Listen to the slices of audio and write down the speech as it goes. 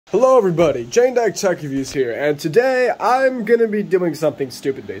Hello everybody, Jane Tech Reviews here, and today I'm gonna be doing something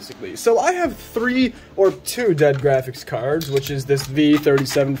stupid basically. So I have two dead graphics cards, which is this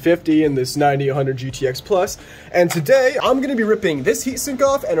V3750 and this 9800 GTX Plus, and today I'm gonna be ripping this heatsink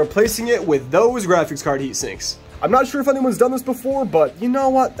off and replacing it with those graphics card heatsinks. I'm not sure if anyone's done this before, but you know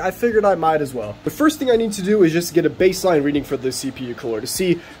what, I figured I might as well. The first thing I need to do is just get a baseline reading for the CPU cooler to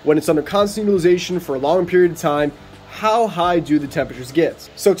see when it's under constant utilization for a long period of time, how high do the temperatures get?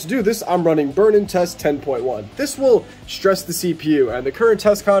 So to do this, I'm running burn-in test 10.1. This will stress the CPU, and the current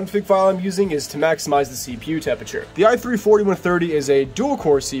test config file I'm using is to maximize the CPU temperature. The i3-4130 is a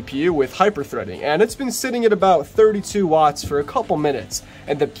dual-core CPU with hyper-threading, and it's been sitting at about 32 watts for a couple minutes,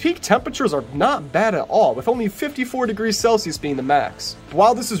 and the peak temperatures are not bad at all, with only 54 degrees Celsius being the max.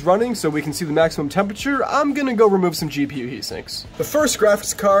 While this is running, so we can see the maximum temperature, I'm gonna go remove some GPU heatsinks. The first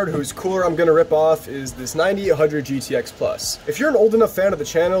graphics card whose cooler I'm gonna rip off is this 9800 GTX Plus. If you're an old enough fan of the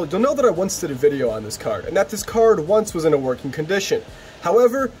channel, you'll know that I once did a video on this card, and that this card once was in a working condition.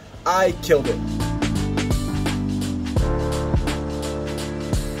 However, I killed it.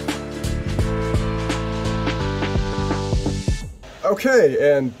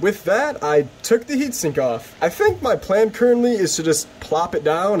 Okay, and with that, I took the heatsink off. I think my plan currently is to just plop it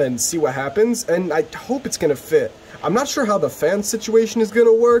down and see what happens, and I hope it's gonna fit. I'm not sure how the fan situation is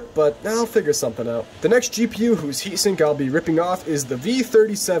gonna work, but I'll figure something out. The next GPU whose heatsink I'll be ripping off is the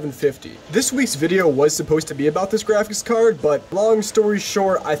V3750. This week's video was supposed to be about this graphics card, but long story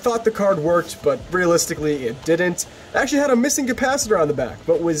short, I thought the card worked, but realistically it didn't. It actually had a missing capacitor on the back,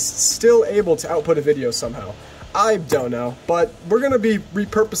 but was still able to output a video somehow. I don't know, but we're gonna be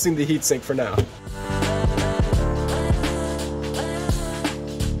repurposing the heatsink for now.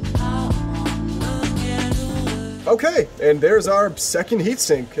 Okay, and there's our second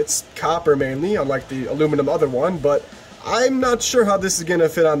heatsink. It's copper mainly, unlike the aluminum other one, but I'm not sure how this is gonna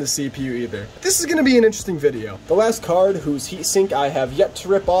fit on the CPU either. This is gonna be an interesting video. The last card whose heatsink I have yet to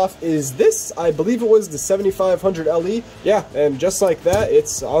rip off is this. I believe it was the 7500 LE. Yeah, and just like that,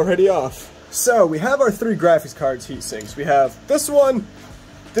 it's already off. So we have our three graphics cards heatsinks. We have this one,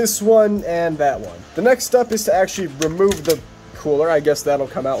 and that one. The next step is to actually remove the cooler. I guess that'll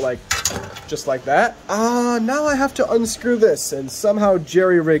come out like just like that. Now I have to unscrew this and somehow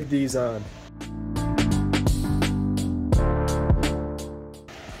jerry-rig these on.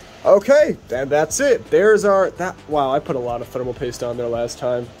 Okay, and that's it. There's our, wow, I put a lot of thermal paste on there last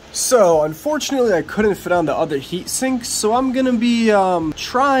time. So, unfortunately, I couldn't fit on the other heatsink, so I'm gonna be,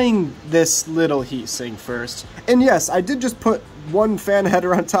 trying this little heatsink first. And yes, I did just put one fan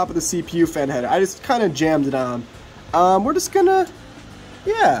header on top of the CPU fan header. I just kind of jammed it on. We're just gonna,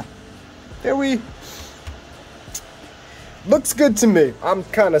 yeah, there we, looks good to me. I'm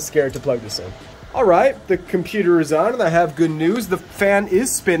kind of scared to plug this in. Alright, the computer is on, and I have good news. The fan is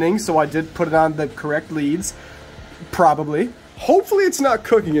spinning, so I did put it on the correct leads. Probably. Hopefully it's not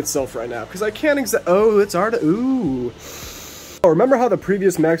cooking itself right now, because I can't oh, it's already, ooh. Oh, remember how the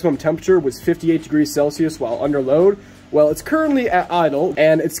previous maximum temperature was 58 degrees Celsius while under load? Well, it's currently at idle,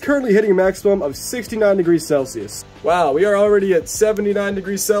 and it's currently hitting a maximum of 69 degrees Celsius. Wow, we are already at 79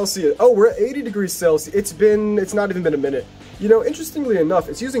 degrees Celsius. Oh, we're at 80 degrees Celsius. It's not even been a minute. You know, interestingly enough,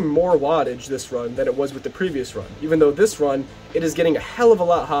 it's using more wattage this run than it was with the previous run. Even though this run, it is getting a hell of a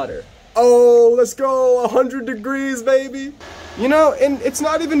lot hotter. Oh, let's go, 100 degrees, baby. You know, and it's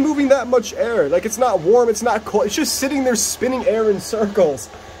not even moving that much air. Like, it's not warm, it's not cold. It's just sitting there spinning air in circles.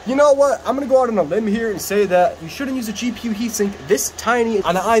 You know what? I'm gonna go out on a limb here and say that you shouldn't use a GPU heatsink this tiny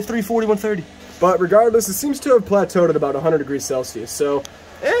on an i3-4130. But regardless, it seems to have plateaued at about 100 degrees Celsius, so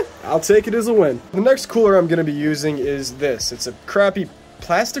I'll take it as a win. The next cooler I'm gonna be using is this. It's a crappy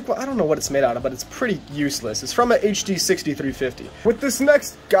plastic, well, I don't know what it's made out of, but it's pretty useless. It's from a HD 6350. With this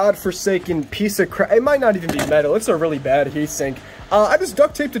next godforsaken piece of crap, it might not even be metal, it's a really bad heatsink. I just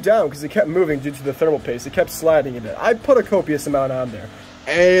duct taped it down because it kept moving due to the thermal paste. It kept sliding in it. I put a copious amount on there.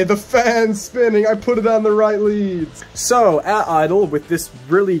 Hey, the fan's spinning. I put it on the right leads. So, at idle, with this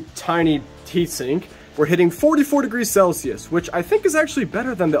really tiny heatsink, we're hitting 44 degrees Celsius, which I think is actually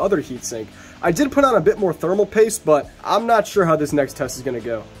better than the other heatsink. I did put on a bit more thermal paste, but I'm not sure how this next test is gonna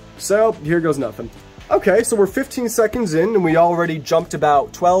go. So, here goes nothing. Okay, so we're 15 seconds in, and we already jumped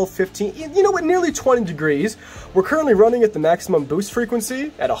about 12, 15, you know what, nearly 20 degrees. We're currently running at the maximum boost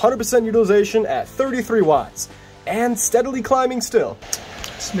frequency, at 100% utilization, at 33 watts, and steadily climbing still.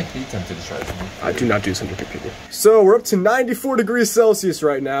 This makes me tempted to try it. I do not do something computer. So we're up to 94 degrees Celsius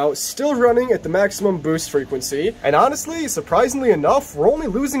right now, still running at the maximum boost frequency. And honestly, surprisingly enough, we're only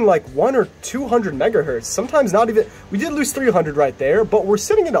losing like 100 or 200 megahertz. Sometimes not even, we did lose 300 right there, but we're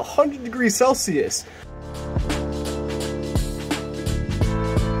sitting at 100 degrees Celsius.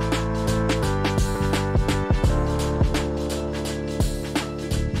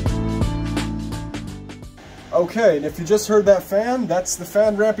 Okay, and if you just heard that fan, that's the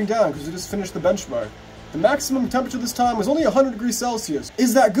fan ramping down because we just finished the benchmark. The maximum temperature this time was only 100 degrees Celsius.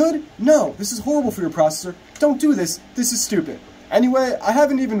 Is that good? No, this is horrible for your processor. Don't do this. This is stupid. Anyway, I have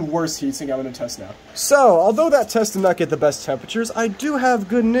an even worse heatsink I'm going to test now. So, although that test did not get the best temperatures, I do have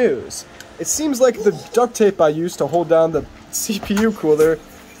good news. It seems like the duct tape I used to hold down the CPU cooler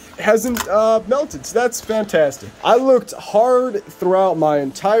hasn't melted, so that's fantastic. I looked hard throughout my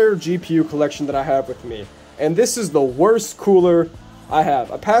entire GPU collection that I have with me, and this is the worst cooler I have.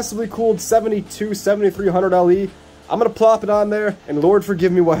 A passively cooled 7300 LE. I'm going to plop it on there, and Lord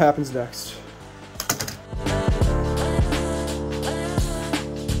forgive me what happens next.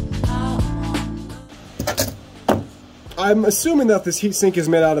 I'm assuming that this heatsink is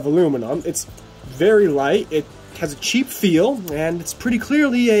made out of aluminum. It's very light, it has a cheap feel, and it's pretty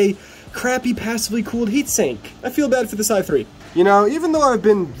clearly a crappy passively cooled heatsink. I feel bad for this i3. You know, even though I've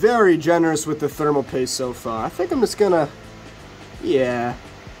been very generous with the thermal paste so far, I think I'm just gonna, yeah,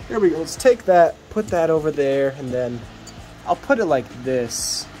 there we go. Let's take that, put that over there, and then I'll put it like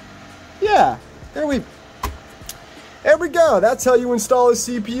this. Yeah, there we go. That's how you install a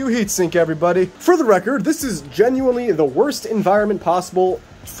CPU heatsink, everybody. For the record, this is genuinely the worst environment possible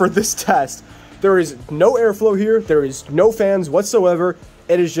for this test. There is no airflow here. There is no fans whatsoever.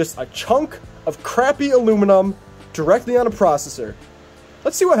 It is just a chunk of crappy aluminum directly on a processor.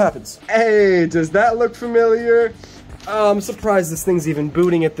 Let's see what happens. Hey, does that look familiar? I'm surprised this thing's even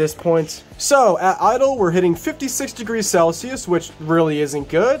booting at this point. So, at idle, we're hitting 56 degrees Celsius, which really isn't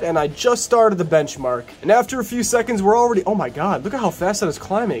good, and I just started the benchmark. And after a few seconds, we're already, oh my god, look at how fast that is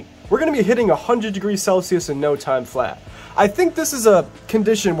climbing. We're gonna be hitting 100 degrees Celsius in no time flat. I think this is a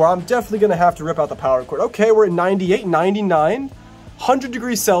condition where I'm definitely gonna have to rip out the power cord. Okay, we're at 98, 99, 100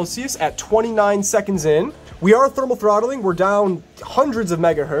 degrees Celsius at 29 seconds in. We are thermal throttling, we're down hundreds of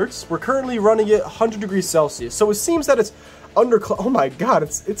megahertz. We're currently running at 100 degrees Celsius. So it seems that it's underclocked. Oh my god,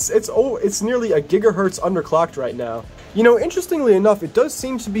 it's nearly a gigahertz underclocked right now. You know, interestingly enough, it does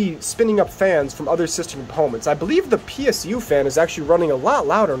seem to be spinning up fans from other system components. I believe the PSU fan is actually running a lot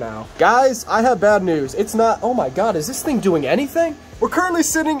louder now. Guys, I have bad news. It's not, oh my god, is this thing doing anything? We're currently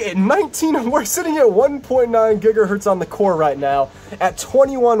sitting at we're sitting at 1.9 gigahertz on the core right now, at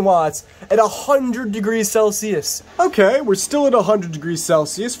 21 watts, at 100 degrees Celsius. Okay, we're still at 100 degrees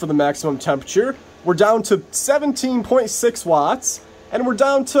Celsius for the maximum temperature. We're down to 17.6 watts, and we're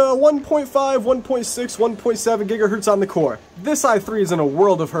down to 1.5, 1.6, 1.7 gigahertz on the core. This i3 is in a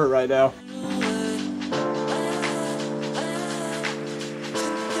world of hurt right now.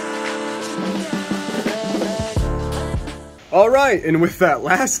 Alright, and with that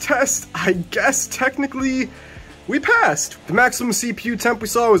last test, I guess technically we passed. The maximum CPU temp we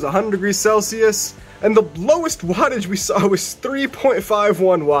saw was 100 degrees Celsius, and the lowest wattage we saw was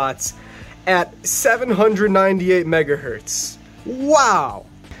 3.51 watts at 798 megahertz. Wow!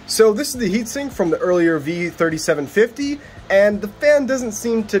 So this is the heatsink from the earlier V3750, and the fan doesn't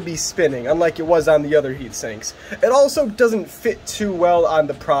seem to be spinning, unlike it was on the other heatsinks. It also doesn't fit too well on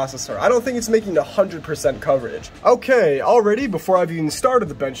the processor. I don't think it's making 100% coverage. Okay, already, before I've even started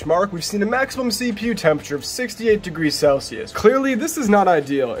the benchmark, we've seen a maximum CPU temperature of 68 degrees Celsius. Clearly, this is not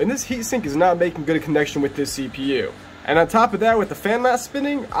ideal, and this heatsink is not making good connection with this CPU. And on top of that, with the fan not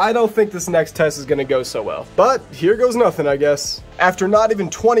spinning, I don't think this next test is going to go so well. But here goes nothing, I guess. After not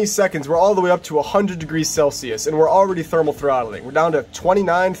even 20 seconds, we're all the way up to 100 degrees Celsius, and we're already thermal throttling. We're down to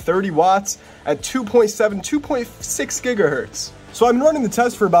 29, 30 watts at 2.7, 2.6 gigahertz. So I've been running the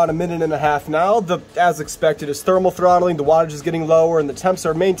test for about a minute and a half now. As expected, is thermal throttling, the wattage is getting lower, and the temps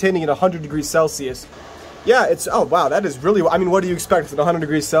are maintaining at 100 degrees Celsius. Yeah, it's, oh wow, that is really, I mean, what do you expect at 100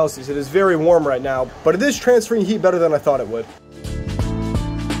 degrees Celsius? It is very warm right now, but it is transferring heat better than I thought it would.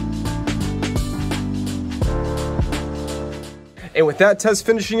 And with that test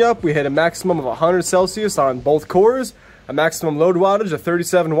finishing up, we hit a maximum of 100 Celsius on both cores, a maximum load wattage of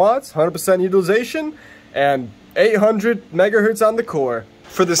 37 watts, 100% utilization, and 800 megahertz on the core.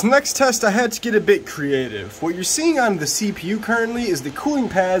 For this next test, I had to get a bit creative. What you're seeing on the CPU currently is the cooling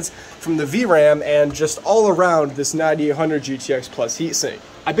pads from the VRAM and just all around this 9800 GTX Plus heatsink.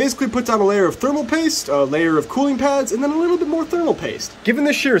 I basically put down a layer of thermal paste, a layer of cooling pads, and then a little bit more thermal paste. Given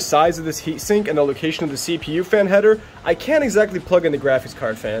the sheer size of this heatsink and the location of the CPU fan header, I can't exactly plug in the graphics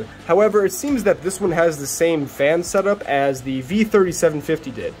card fan. However, it seems that this one has the same fan setup as the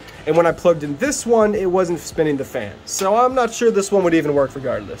V3750 did. And when I plugged in this one, it wasn't spinning the fan. So I'm not sure this one would even work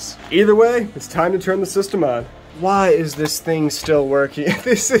regardless. Either way, it's time to turn the system on. Why is this thing still working?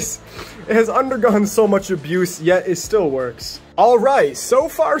 It has undergone so much abuse, yet it still works. Alright, so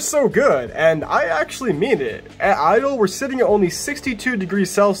far so good, and I actually mean it. At idle, we're sitting at only 62 degrees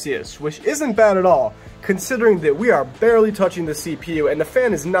Celsius, which isn't bad at all, considering that we are barely touching the CPU and the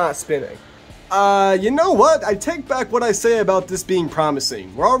fan is not spinning. You know what? I take back what I say about this being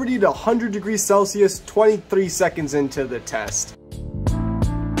promising. We're already at 100 degrees Celsius, 23 seconds into the test.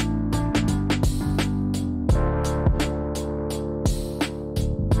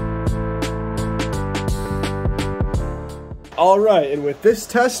 Alright, and with this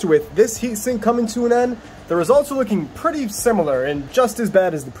test, with this heatsink coming to an end, the results are looking pretty similar and just as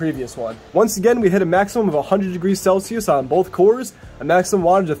bad as the previous one. Once again, we hit a maximum of 100 degrees Celsius on both cores, a maximum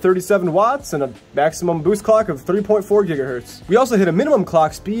wattage of 37 watts, and a maximum boost clock of 3.4 gigahertz. We also hit a minimum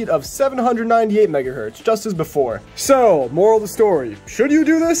clock speed of 798 megahertz, just as before. So, moral of the story, should you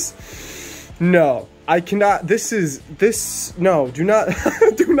do this? No. I cannot, no, do not,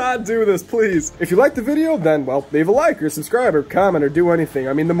 do not do this, please. If you liked the video, then, well, leave a like or subscribe or comment or do anything.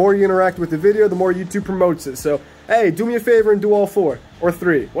 I mean, the more you interact with the video, the more YouTube promotes it. So, hey, do me a favor and do all 4 or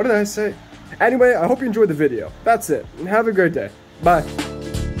 3. What did I say? Anyway, I hope you enjoyed the video. That's it, and have a great day. Bye.